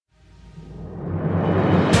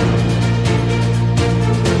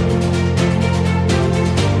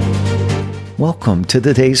Welcome to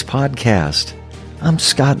today's podcast. I'm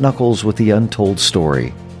Scott Knuckles with The Untold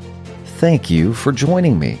Story. Thank you for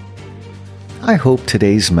joining me. I hope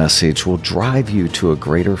today's message will drive you to a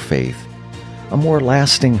greater faith, a more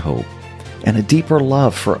lasting hope, and a deeper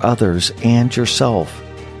love for others and yourself.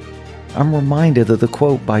 I'm reminded of the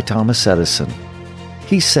quote by Thomas Edison.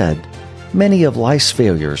 He said, "Many of life's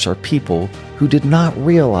failures are people who did not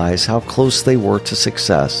realize how close they were to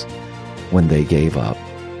success when they gave up."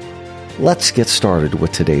 Let's get started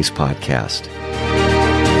with today's podcast.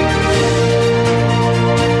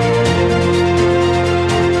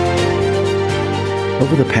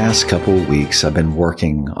 Over the past couple of weeks, I've been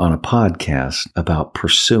working on a podcast about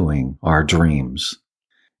pursuing our dreams.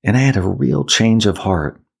 And I had a real change of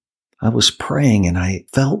heart. I was praying and I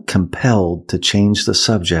felt compelled to change the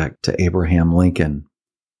subject to Abraham Lincoln.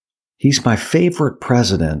 He's my favorite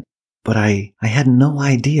president, but I had no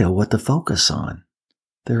idea what to focus on.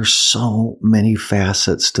 There's so many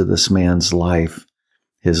facets to this man's life,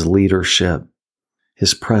 his leadership,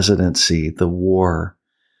 his presidency, the war,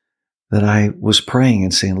 that I was praying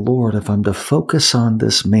and saying, Lord, if I'm to focus on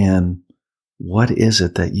this man, what is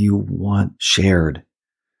it that you want shared?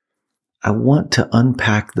 I want to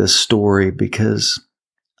unpack this story because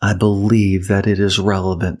I believe that it is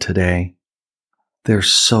relevant today.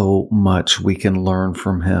 There's so much we can learn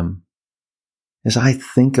from him. As I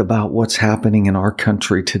think about what's happening in our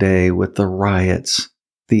country today with the riots,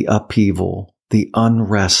 the upheaval, the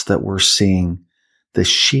unrest that we're seeing, the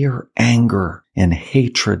sheer anger and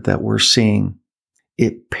hatred that we're seeing,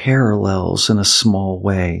 it parallels in a small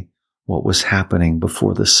way what was happening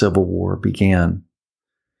before the Civil War began.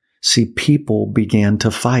 See, people began to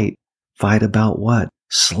fight. Fight about what?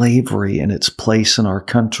 Slavery and its place in our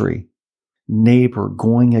country. Neighbor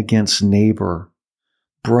going against neighbor.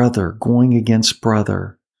 Brother going against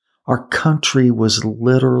brother. Our country was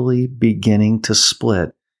literally beginning to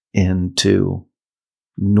split into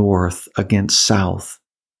North against South.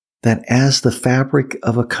 That as the fabric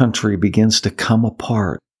of a country begins to come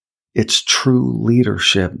apart, it's true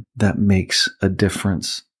leadership that makes a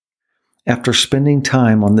difference. After spending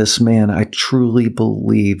time on this man, I truly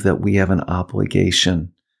believe that we have an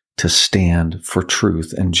obligation to stand for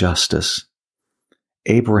truth and justice.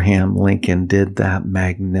 Abraham Lincoln did that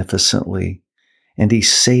magnificently, and he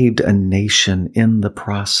saved a nation in the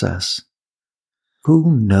process.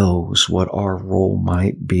 Who knows what our role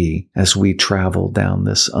might be as we travel down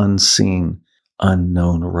this unseen,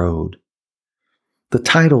 unknown road? The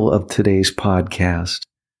title of today's podcast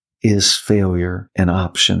is Failure an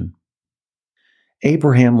Option?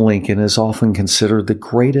 Abraham Lincoln is often considered the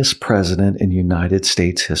greatest president in United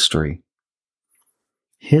States history.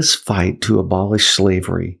 His fight to abolish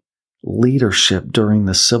slavery, leadership during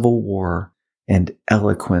the Civil War, and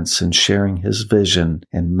eloquence in sharing his vision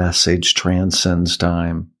and message transcends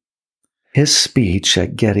time. His speech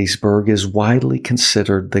at Gettysburg is widely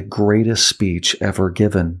considered the greatest speech ever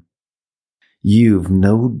given. You've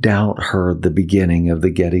no doubt heard the beginning of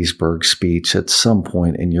the Gettysburg speech at some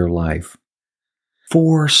point in your life.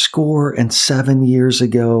 77 years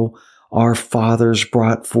ago, our fathers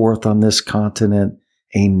brought forth on this continent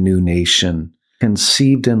a new nation,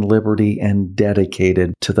 conceived in liberty and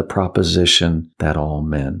dedicated to the proposition that all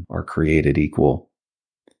men are created equal.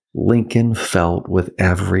 Lincoln felt with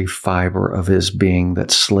every fiber of his being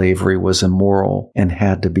that slavery was immoral and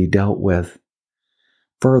had to be dealt with.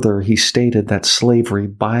 Further, he stated that slavery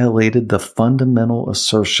violated the fundamental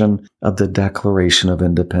assertion of the Declaration of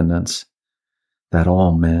Independence, that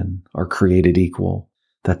all men are created equal,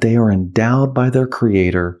 that they are endowed by their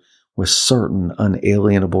Creator with certain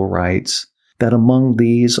unalienable rights, that among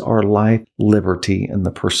these are life, liberty, and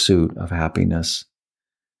the pursuit of happiness.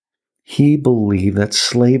 He believed that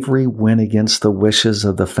slavery went against the wishes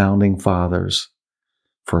of the founding fathers.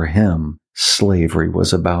 For him, slavery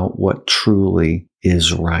was about what truly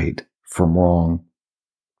is right from wrong.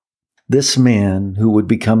 This man, who would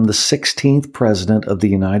become the 16th president of the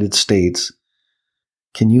United States,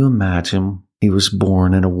 can you imagine? He was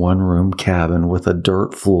born in a one-room cabin with a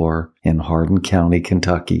dirt floor in Hardin County,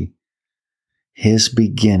 Kentucky. His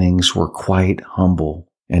beginnings were quite humble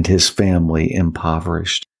and his family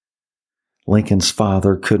impoverished. Lincoln's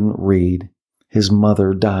father couldn't read. His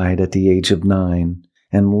mother died at the age of 9,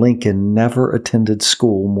 and Lincoln never attended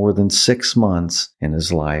school more than 6 months in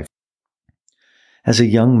his life. As a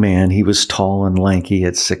young man, he was tall and lanky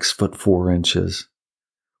at 6'4".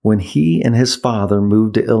 When he and his father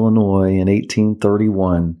moved to Illinois in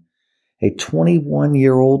 1831, a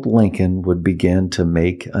 21-year-old Lincoln would begin to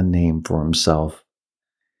make a name for himself.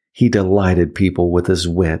 He delighted people with his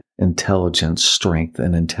wit, intelligence, strength,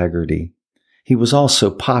 and integrity. He was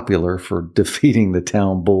also popular for defeating the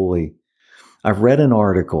town bully. I read an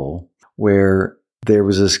article where there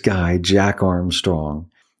was this guy, Jack Armstrong,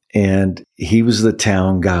 and he was the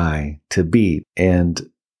town guy to beat, and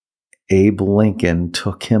Abe Lincoln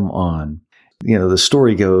took him on. The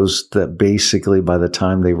story goes that basically by the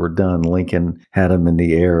time they were done, Lincoln had him in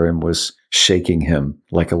the air and was shaking him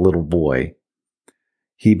like a little boy.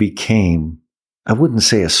 He became, I wouldn't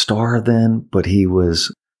say a star then, but he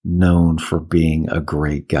was known for being a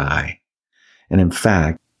great guy. And in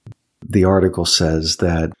fact, the article says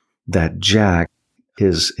that Jack,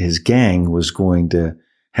 his gang was going to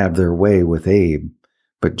have their way with Abe,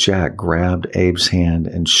 but Jack grabbed Abe's hand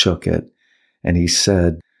and shook it. And he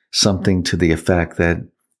said something to the effect that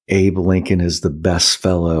Abe Lincoln is the best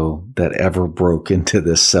fellow that ever broke into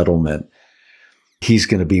this settlement. He's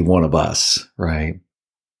going to be one of us, right?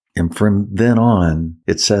 And from then on,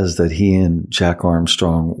 it says that he and Jack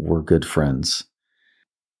Armstrong were good friends.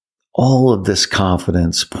 All of this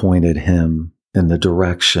confidence pointed him in the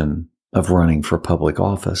direction of running for public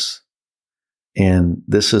office. And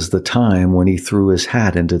this is the time when he threw his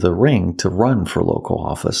hat into the ring to run for local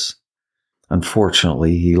office.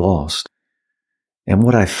 Unfortunately, he lost. And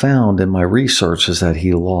what I found in my research is that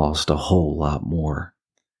he lost a whole lot more.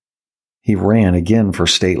 He ran again for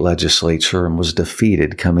state legislature and was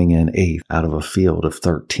defeated, coming in 8th out of a field of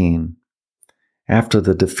 13. After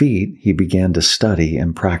the defeat, he began to study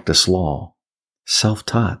and practice law,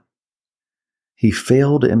 self-taught. He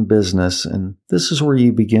failed in business, and this is where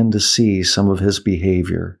you begin to see some of his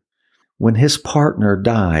behavior. When his partner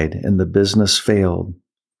died and the business failed,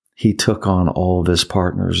 he took on all of his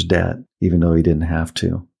partner's debt, even though he didn't have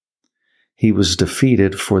to. He was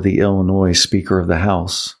defeated for the Illinois Speaker of the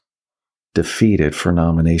House, defeated for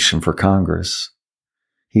nomination for Congress.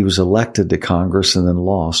 He was elected to Congress and then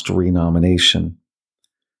lost renomination.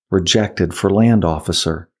 Rejected for land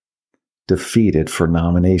officer, defeated for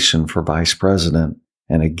nomination for vice president,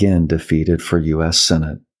 and again defeated for U.S.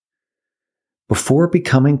 Senate. Before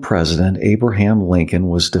becoming president, Abraham Lincoln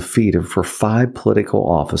was defeated for 5 political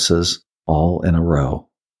offices, all in a row.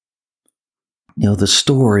 The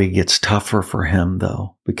story gets tougher for him,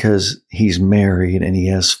 though, because he's married and he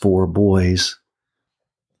has 4 boys.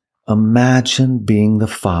 Imagine being the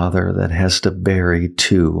father that has to bury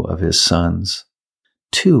 2 of his sons.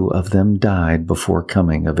 2 of them died before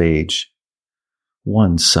coming of age.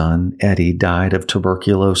 One son, Eddie, died of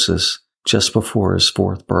tuberculosis just before his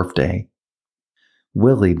 4th birthday.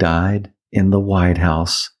 Willie died in the White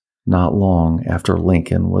House not long after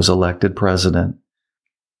Lincoln was elected president.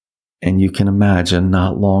 And you can imagine,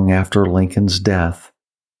 not long after Lincoln's death,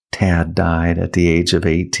 Tad died at the age of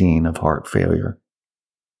 18 of heart failure.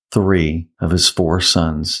 3 of his 4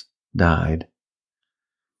 sons died.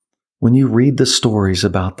 When you read the stories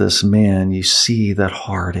about this man, you see that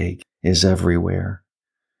heartache is everywhere.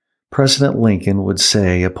 President Lincoln would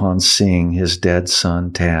say upon seeing his dead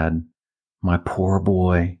son, Tad, "My poor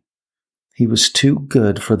boy, he was too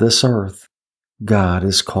good for this earth. God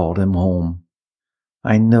has called him home.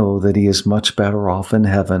 I know that he is much better off in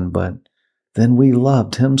heaven, but then we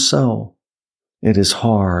loved him so. It is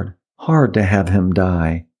hard to have him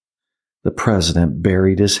die." The president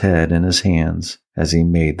buried his head in his hands as he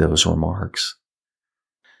made those remarks.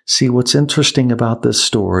 See, what's interesting about this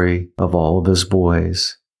story of all of his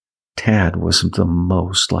boys, Tad was the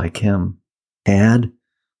most like him. Tad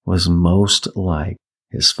was most like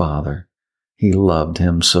his father. He loved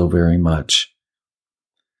him so very much.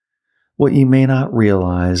 What you may not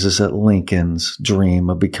realize is that Lincoln's dream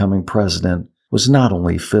of becoming president was not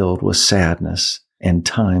only filled with sadness and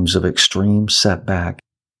times of extreme setback.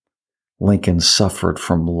 Lincoln suffered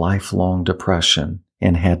from lifelong depression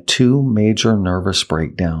and had 2 major nervous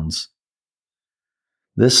breakdowns.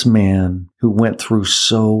 This man, who went through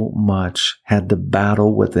so much, had to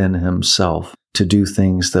battle within himself to do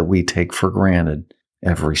things that we take for granted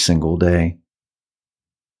every single day.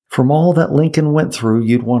 From all that Lincoln went through,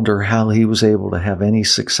 you'd wonder how he was able to have any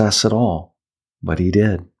success at all. But he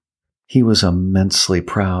did. He was immensely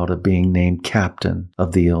proud of being named captain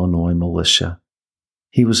of the Illinois militia.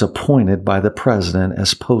 He was appointed by the president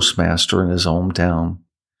as postmaster in his hometown.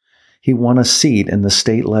 He won a seat in the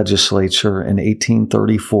state legislature in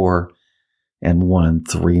 1834 and won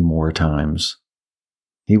 3 more times.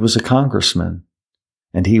 He was a congressman,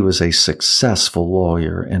 and he was a successful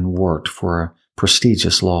lawyer and worked for a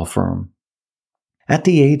prestigious law firm. At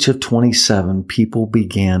the age of 27, people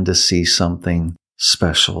began to see something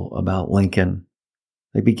special about Lincoln.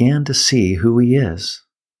 They began to see who he is.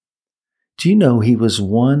 Do you know he was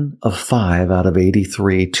one of 5 out of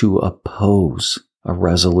 83 to oppose a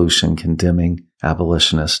resolution condemning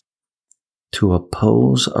abolitionists? to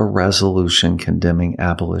oppose a resolution condemning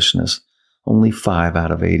abolitionists, only 5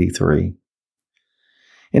 out of 83.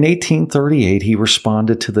 In 1838, he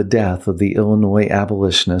responded to the death of the Illinois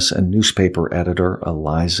abolitionist and newspaper editor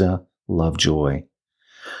Eliza Lovejoy,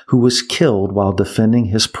 who was killed while defending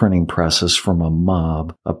his printing presses from a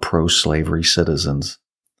mob of pro-slavery citizens.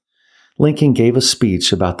 Lincoln gave a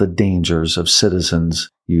speech about the dangers of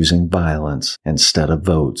citizens using violence instead of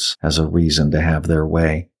votes as a reason to have their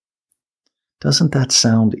way. Doesn't that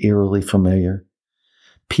sound eerily familiar?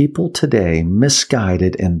 People today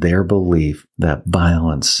misguided in their belief that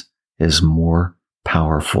violence is more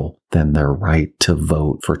powerful than their right to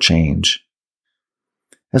vote for change.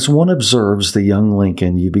 As one observes the young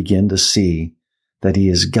Lincoln, you begin to see that he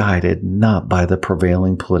is guided not by the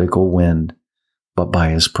prevailing political wind, but by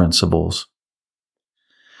his principles.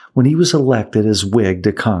 When he was elected as Whig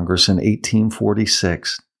to Congress in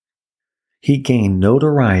 1846, he gained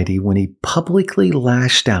notoriety when he publicly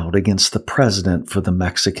lashed out against the president for the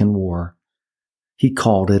Mexican War. He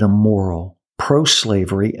called it immoral,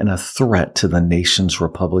 pro-slavery, and a threat to the nation's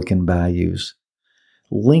Republican values.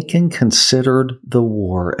 Lincoln considered the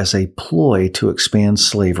war as a ploy to expand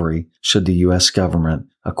slavery should the U.S. government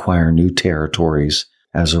acquire new territories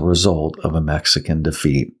as a result of a Mexican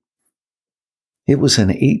defeat. It was in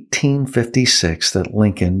 1856 that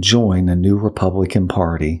Lincoln joined the new Republican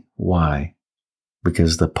Party. Why?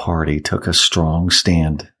 Because the party took a strong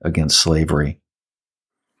stand against slavery.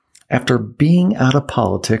 After being out of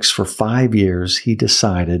politics for 5 years, he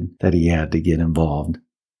decided that he had to get involved.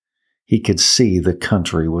 He could see the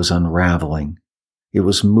country was unraveling. It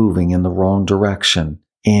was moving in the wrong direction,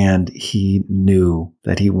 and he knew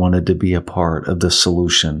that he wanted to be a part of the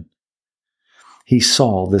solution. He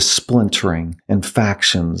saw this splintering and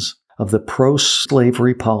factions of the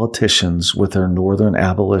pro-slavery politicians with their northern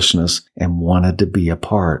abolitionists and wanted to be a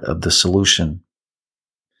part of the solution.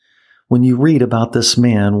 When you read about this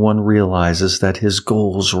man, one realizes that his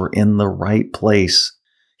goals were in the right place.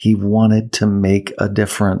 He wanted to make a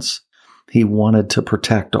difference. He wanted to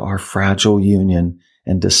protect our fragile union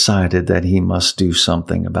and decided that he must do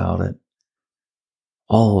something about it.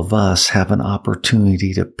 All of us have an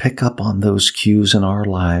opportunity to pick up on those cues in our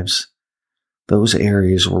lives, those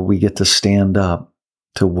areas where we get to stand up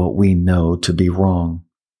to what we know to be wrong.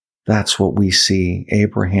 That's what we see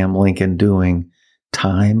Abraham Lincoln doing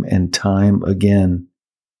time and time again.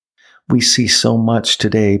 We see so much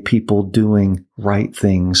today, people doing right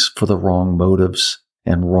things for the wrong motives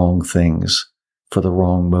and wrong things for the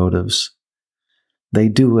wrong motives. They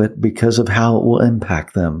do it because of how it will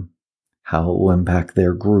impact them, how it will impact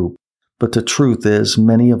their group. But the truth is,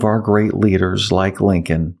 many of our great leaders, like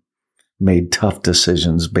Lincoln, made tough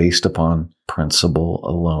decisions based upon principle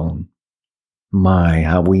alone. My,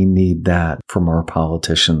 how we need that from our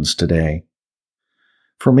politicians today.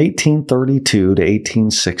 From 1832 to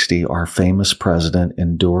 1860, our famous president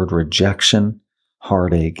endured rejection,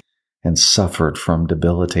 heartache, and suffered from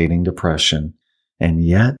debilitating depression, and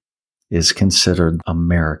yet is considered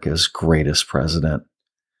America's greatest president.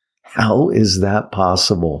 How is that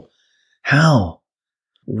possible? How?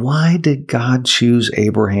 Why did God choose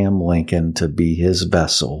Abraham Lincoln to be his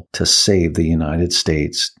vessel to save the United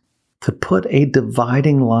States, to put a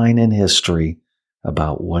dividing line in history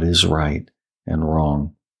about what is right and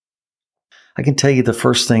wrong? I can tell you the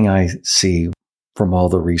first thing I see from all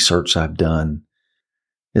the research I've done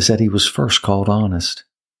is that he was first called Honest.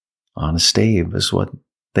 Honest Abe is what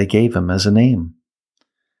they gave him as a name.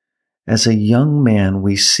 As a young man,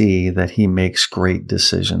 we see that he makes great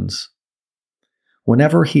decisions.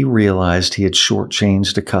 Whenever he realized he had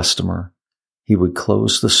shortchanged a customer, he would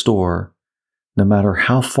close the store, no matter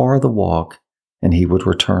how far the walk, and he would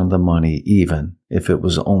return the money, even if it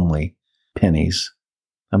was only pennies.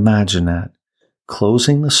 Imagine that,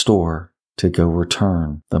 closing the store to go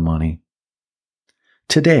return the money.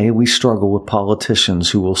 Today, we struggle with politicians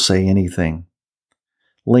who will say anything.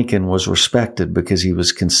 Lincoln was respected because he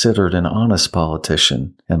was considered an honest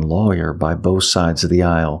politician and lawyer by both sides of the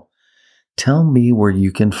aisle. Tell me where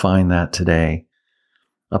you can find that today.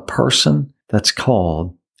 A person that's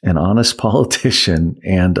called an honest politician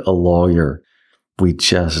and a lawyer. We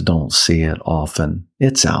just don't see it often.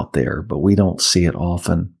 It's out there, but we don't see it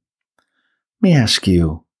often. Let me ask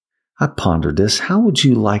you, I pondered this. How would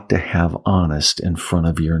you like to have honest in front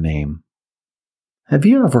of your name? Have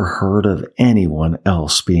you ever heard of anyone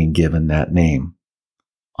else being given that name?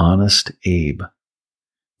 Honest Abe.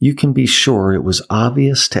 You can be sure it was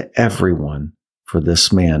obvious to everyone for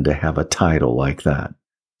this man to have a title like that.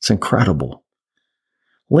 It's incredible.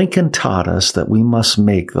 Lincoln taught us that we must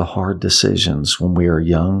make the hard decisions when we are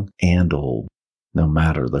young and old, no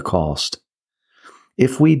matter the cost.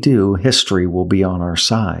 If we do, history will be on our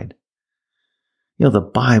side. The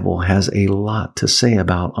Bible has a lot to say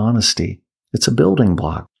about honesty. It's a building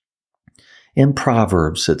block. In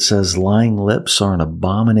Proverbs, it says, lying lips are an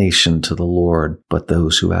abomination to the Lord, but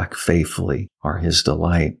those who act faithfully are his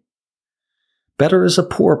delight. Better is a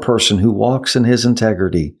poor person who walks in his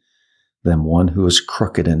integrity than one who is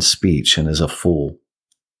crooked in speech and is a fool.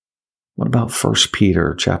 What about 1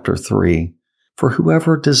 Peter chapter 3? For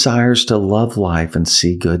whoever desires to love life and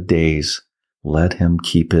see good days, let him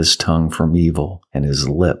keep his tongue from evil and his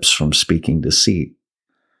lips from speaking deceit.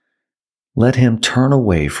 Let him turn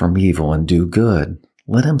away from evil and do good.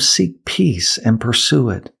 Let him seek peace and pursue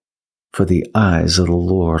it. For the eyes of the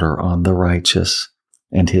Lord are on the righteous,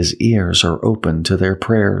 and his ears are open to their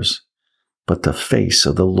prayers. But the face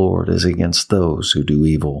of the Lord is against those who do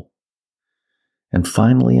evil. And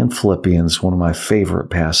finally, in Philippians, one of my favorite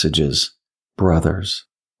passages, brothers,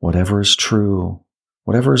 whatever is true,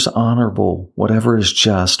 whatever is honorable, whatever is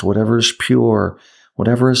just, whatever is pure,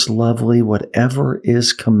 whatever is lovely, whatever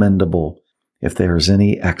is commendable, if there is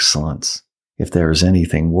any excellence, if there is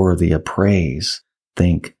anything worthy of praise,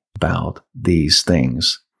 think about these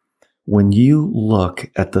things. When you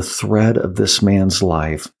look at the thread of this man's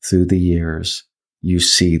life through the years, you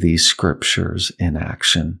see these scriptures in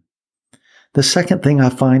action. The second thing I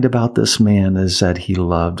find about this man is that he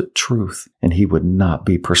loved truth, and he would not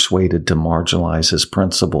be persuaded to marginalize his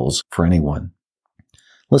principles for anyone.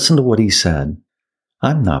 Listen to what he said.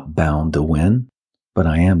 I'm not bound to win, but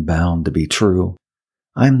I am bound to be true.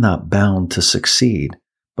 I'm not bound to succeed,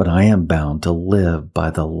 but I am bound to live by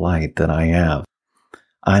the light that I have.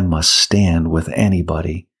 I must stand with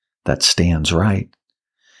anybody that stands right,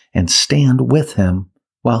 and stand with him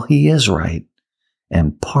while he is right,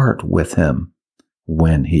 and part with him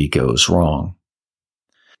when he goes wrong.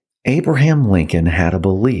 Abraham Lincoln had a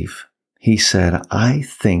belief. He said, I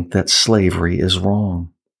think that slavery is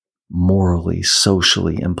wrong, morally,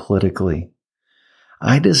 socially, and politically.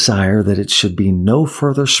 I desire that it should be no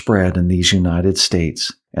further spread in these United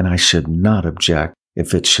States, and I should not object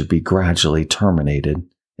if it should be gradually terminated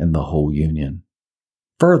in the whole Union.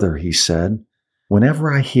 Further, he said,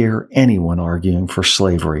 whenever I hear anyone arguing for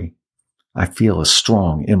slavery, I feel a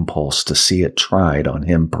strong impulse to see it tried on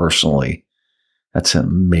him personally. That's an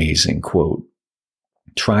amazing quote.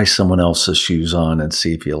 Try someone else's shoes on and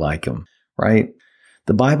see if you like them, right?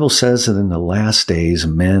 The Bible says that in the last days,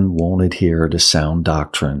 men won't adhere to sound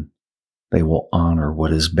doctrine. They will honor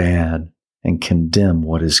what is bad and condemn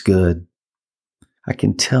what is good. I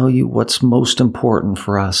can tell you what's most important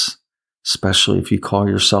for us, especially if you call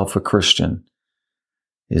yourself a Christian,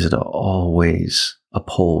 is to always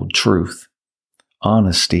uphold truth.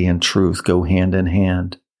 Honesty and truth go hand in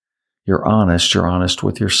hand. You're honest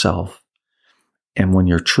with yourself. And when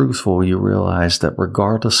you're truthful, you realize that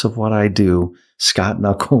regardless of what I do, Scott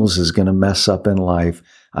Knuckles is going to mess up in life.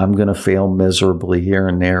 I'm going to fail miserably here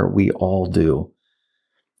and there. We all do.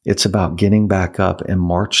 It's about getting back up and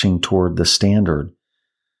marching toward the standard.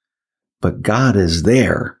 But God is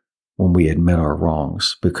there when we admit our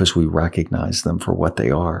wrongs because we recognize them for what they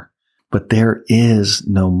are. But there is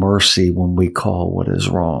no mercy when we call what is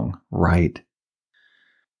wrong right.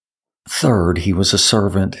 Third, he was a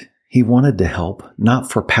servant. He wanted to help,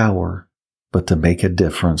 not for power, but to make a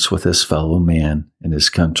difference with his fellow man and his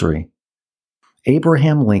country.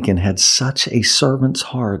 Abraham Lincoln had such a servant's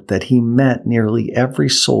heart that he met nearly every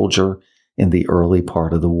soldier in the early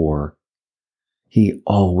part of the war. He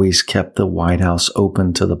always kept the White House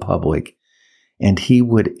open to the public, and he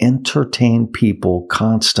would entertain people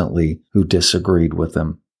constantly who disagreed with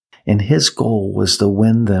him, and his goal was to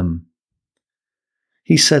win them.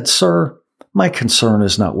 He said, "Sir, my concern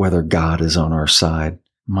is not whether God is on our side.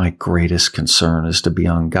 My greatest concern is to be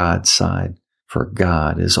on God's side, for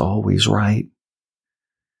God is always right."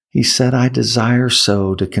 He said, "I desire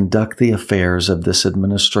so to conduct the affairs of this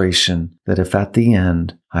administration that if at the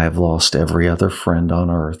end I have lost every other friend on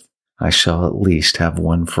earth, I shall at least have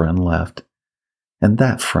one friend left, and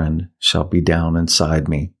that friend shall be down inside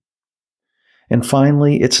me." And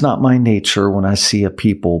finally, it's not my nature when I see a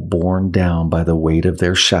people borne down by the weight of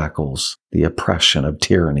their shackles, the oppression of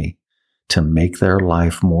tyranny, to make their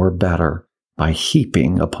life more better by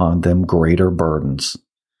heaping upon them greater burdens.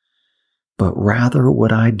 But rather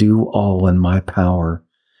would I do all in my power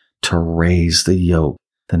to raise the yoke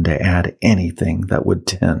than to add anything that would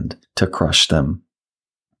tend to crush them.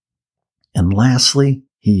 And lastly,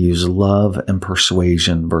 he used love and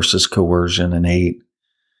persuasion versus coercion in 8.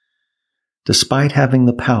 Despite having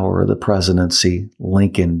the power of the presidency,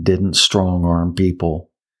 Lincoln didn't strong-arm people.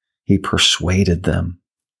 He persuaded them.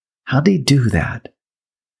 How did he do that?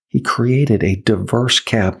 He created a diverse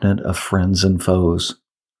cabinet of friends and foes.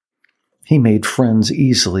 He made friends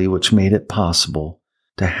easily, which made it possible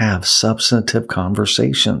to have substantive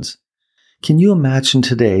conversations. Can you imagine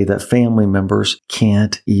today that family members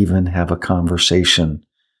can't even have a conversation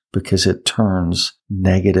because it turns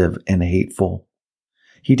negative and hateful?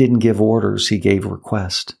 He didn't give orders, he gave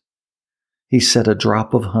requests. He said a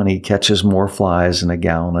drop of honey catches more flies than a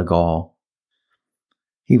gallon of gall.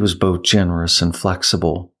 He was both generous and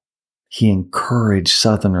flexible. He encouraged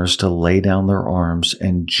Southerners to lay down their arms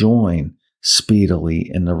and join speedily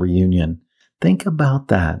in the reunion. Think about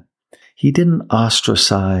that. He didn't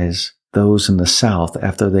ostracize those in the South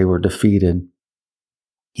after they were defeated.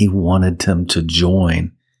 He wanted them to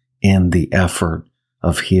join in the effort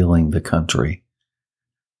of healing the country.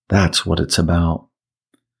 That's what it's about.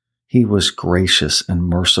 He was gracious and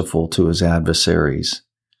merciful to his adversaries.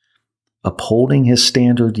 Upholding his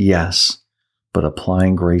standard, yes, but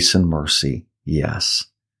applying grace and mercy, yes.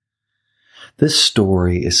 This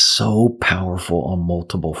story is so powerful on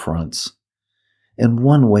multiple fronts. In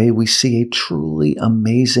one way, we see a truly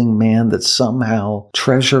amazing man that somehow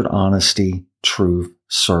treasured honesty, truth,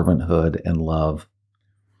 servanthood, and love.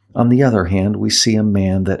 On the other hand, we see a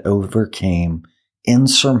man that overcame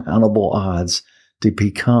insurmountable odds to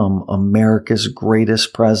become America's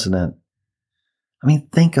greatest president. I mean,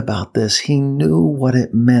 think about this. He knew what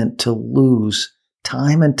it meant to lose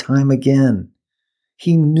time and time again.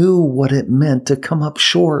 He knew what it meant to come up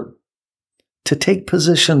short, to take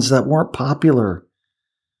positions that weren't popular.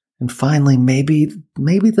 And finally, maybe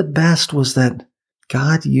the best was that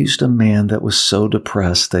God used a man that was so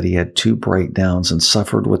depressed that he had 2 breakdowns and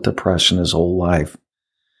suffered with depression his whole life.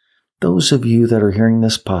 Those of you that are hearing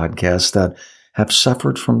this podcast that have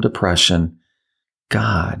suffered from depression,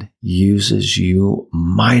 God uses you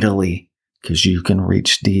mightily because you can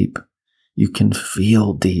reach deep. You can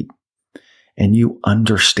feel deep. And you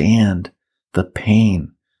understand the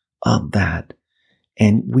pain of that.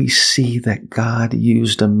 And we see that God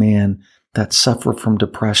used a man that suffered from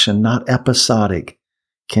depression, not episodic,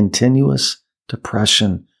 continuous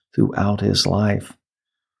depression throughout his life.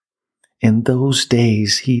 In those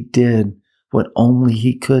days, he did what only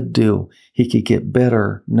he could do. He could get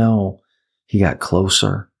better. No, he got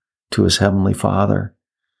closer to his Heavenly Father.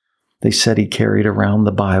 They said he carried around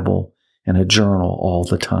the Bible and a journal all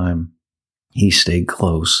the time. He stayed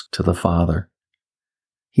close to the Father.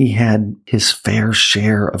 He had his fair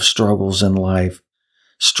share of struggles in life,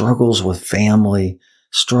 struggles with family,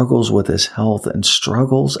 struggles with his health, and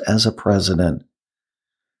struggles as a president.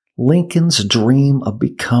 Lincoln's dream of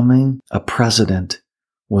becoming a president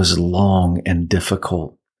was long and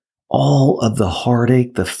difficult. All of the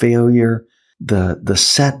heartache, the failure, the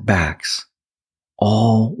setbacks,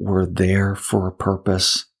 all were there for a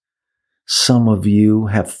purpose. Some of you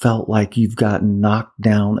have felt like you've gotten knocked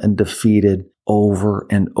down and defeated over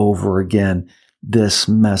and over again. This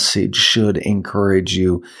message should encourage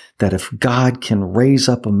you that if God can raise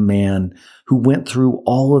up a man who went through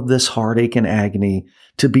all of this heartache and agony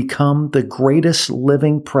to become the greatest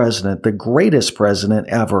living president, the greatest president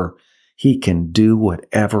ever, he can do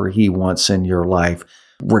whatever he wants in your life,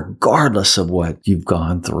 regardless of what you've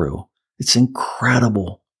gone through. It's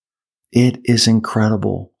incredible. It is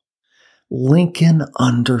incredible. Lincoln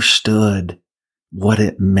understood what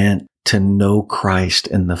it meant to know Christ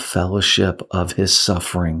in the fellowship of his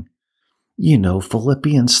suffering. You know,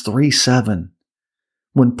 Philippians 3:7,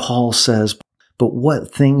 when Paul says, "But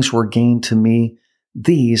what things were gained to me,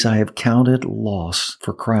 these I have counted loss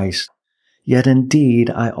for Christ. Yet indeed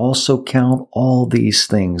I also count all these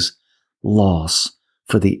things loss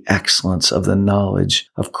for the excellence of the knowledge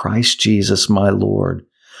of Christ Jesus my Lord,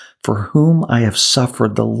 for whom I have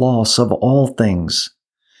suffered the loss of all things,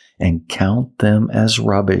 and count them as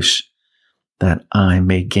rubbish, that I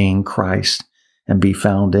may gain Christ and be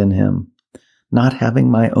found in him, not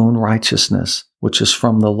having my own righteousness, which is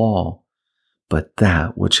from the law, but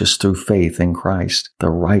that which is through faith in Christ,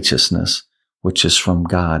 the righteousness which is from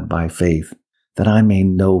God by faith, that I may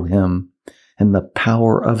know him and the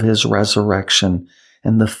power of his resurrection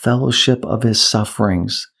and the fellowship of his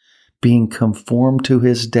sufferings, being conformed to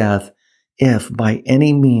his death, if by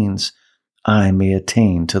any means I may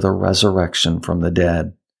attain to the resurrection from the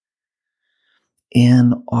dead."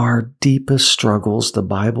 In our deepest struggles, the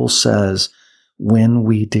Bible says, when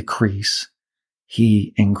we decrease,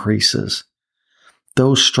 he increases.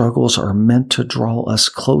 Those struggles are meant to draw us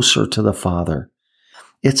closer to the Father.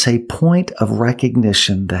 It's a point of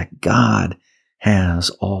recognition that God has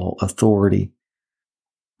all authority.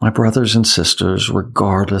 My brothers and sisters,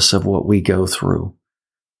 regardless of what we go through,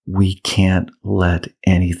 We can't let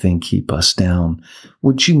anything keep us down.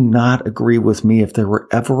 Would you not agree with me if there were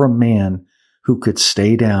ever a man who could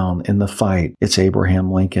stay down in the fight? It's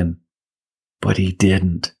Abraham Lincoln. But he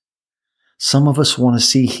didn't. Some of us want to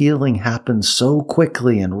see healing happen so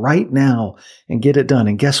quickly and right now and get it done.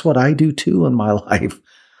 And guess what? I do too in my life.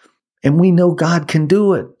 And we know God can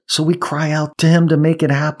do it. So we cry out to him to make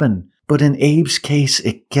it happen. But in Abe's case,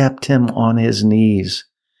 it kept him on his knees.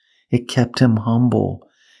 It kept him humble.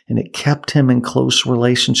 And it kept him in close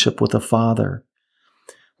relationship with the Father.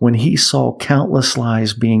 When he saw countless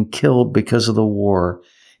lives being killed because of the war,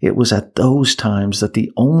 it was at those times that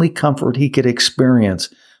the only comfort he could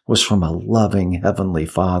experience was from a loving Heavenly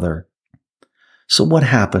Father. So what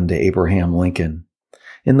happened to Abraham Lincoln?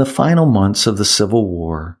 In the final months of the Civil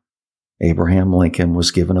War, Abraham Lincoln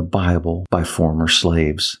was given a Bible by former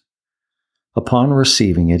slaves. Upon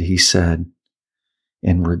receiving it, he said,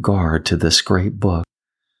 "In regard to this great book,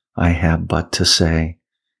 I have but to say,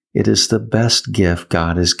 it is the best gift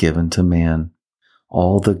God has given to man.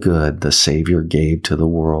 All the good the Savior gave to the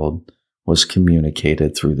world was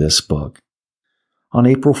communicated through this book." On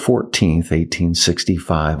April 14th,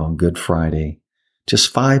 1865, on Good Friday,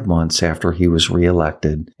 just 5 months after he was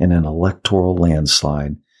reelected in an electoral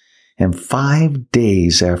landslide, and 5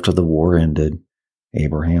 days after the war ended,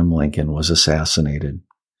 Abraham Lincoln was assassinated.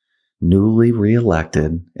 Newly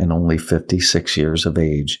reelected and only 56 years of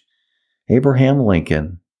age, Abraham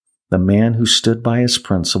Lincoln, the man who stood by his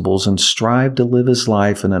principles and strived to live his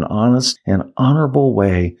life in an honest and honorable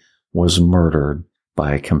way, was murdered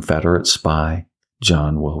by a Confederate spy,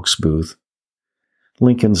 John Wilkes Booth.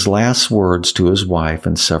 Lincoln's last words to his wife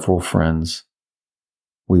and several friends: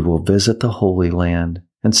 "We will visit the Holy Land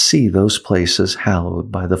and see those places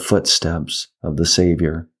hallowed by the footsteps of the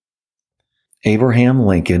Savior." Abraham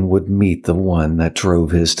Lincoln would meet the one that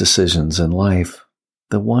drove his decisions in life,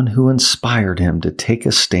 the one who inspired him to take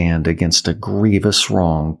a stand against a grievous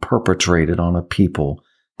wrong perpetrated on a people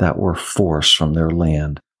that were forced from their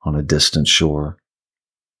land on a distant shore.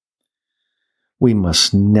 We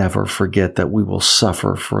must never forget that we will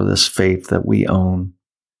suffer for this faith that we own,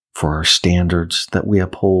 for our standards that we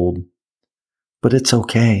uphold. But it's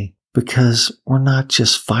okay, because we're not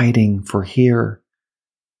just fighting for here.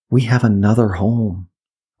 We have another home,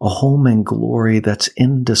 a home in glory that's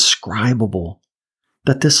indescribable,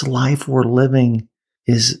 that this life we're living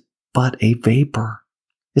is but a vapor.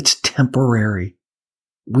 It's temporary.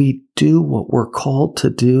 We do what we're called to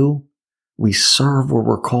do. We serve where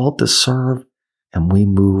we're called to serve, and we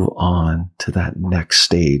move on to that next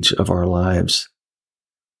stage of our lives.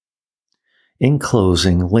 In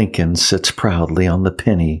closing, Lincoln sits proudly on the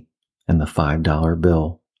penny and the $5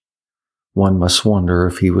 bill. One must wonder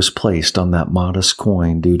if he was placed on that modest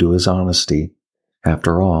coin due to his honesty.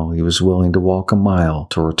 After all, he was willing to walk a mile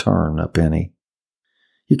to return a penny.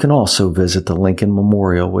 You can also visit the Lincoln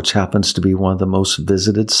Memorial, which happens to be one of the most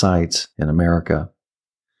visited sites in America.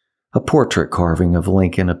 A portrait carving of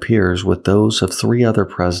Lincoln appears with those of 3 other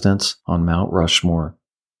presidents on Mount Rushmore.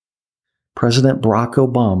 President Barack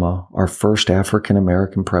Obama, our first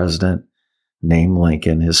African-American president, named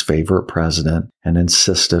Lincoln his favorite president and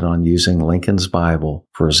insisted on using Lincoln's Bible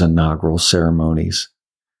for his inaugural ceremonies.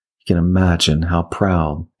 You can imagine how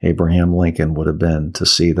proud Abraham Lincoln would have been to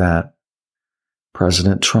see that.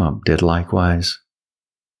 President Trump did likewise.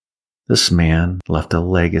 This man left a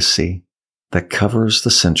legacy that covers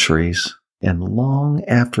the centuries, and long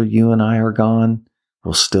after you and I are gone,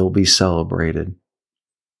 will still be celebrated.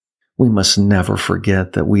 We must never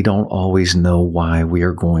forget that we don't always know why we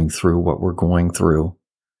are going through what we're going through.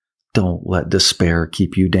 Don't let despair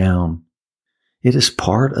keep you down. It is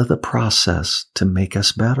part of the process to make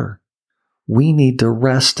us better. We need to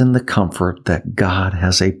rest in the comfort that God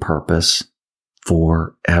has a purpose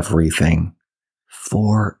for everything.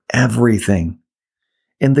 For everything.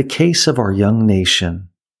 In the case of our young nation,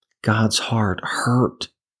 God's heart hurt,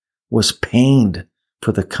 was pained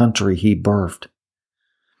for the country he birthed.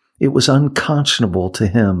 It was unconscionable to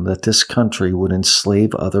him that this country would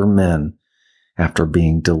enslave other men after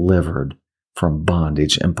being delivered from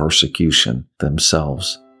bondage and persecution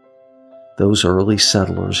themselves. Those early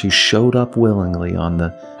settlers who showed up willingly on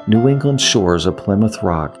the New England shores of Plymouth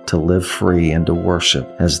Rock to live free and to worship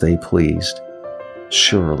as they pleased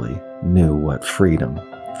surely knew what freedom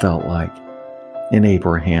felt like. In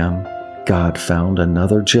Abraham, God found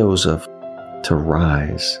another Joseph to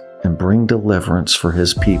rise and bring deliverance for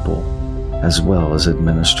his people, as well as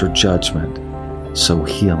administer judgment, so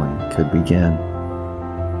healing could begin.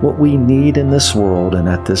 What we need in this world and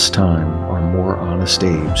at this time are more honest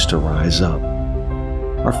Abes to rise up.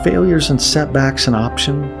 Are failures and setbacks an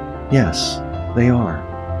option? Yes, they are.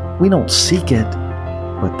 We don't seek it,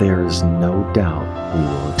 but there is no doubt we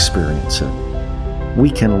will experience it.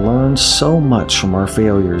 We can learn so much from our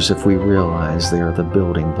failures if we realize they are the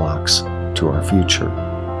building blocks to our future.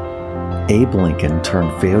 Abe Lincoln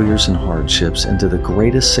turned failures and hardships into the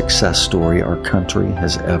greatest success story our country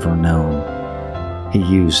has ever known. He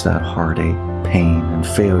used that heartache, pain, and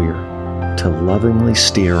failure to lovingly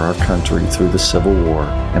steer our country through the Civil War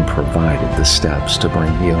and provided the steps to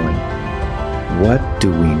bring healing. What do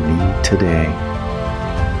we need today?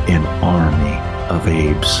 An army of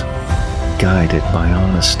Abes, guided by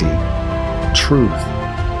honesty, truth,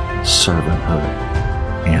 servanthood,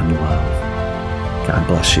 and love. God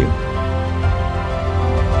bless you.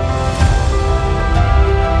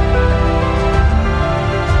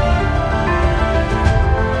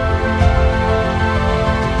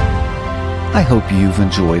 I hope you've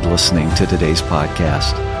enjoyed listening to today's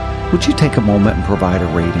podcast. Would you take a moment and provide a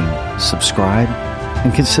rating, subscribe,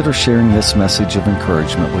 and consider sharing this message of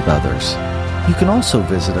encouragement with others? You can also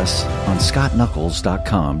visit us on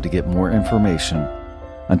scottnuckols.com to get more information.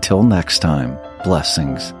 Until next time,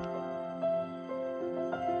 blessings.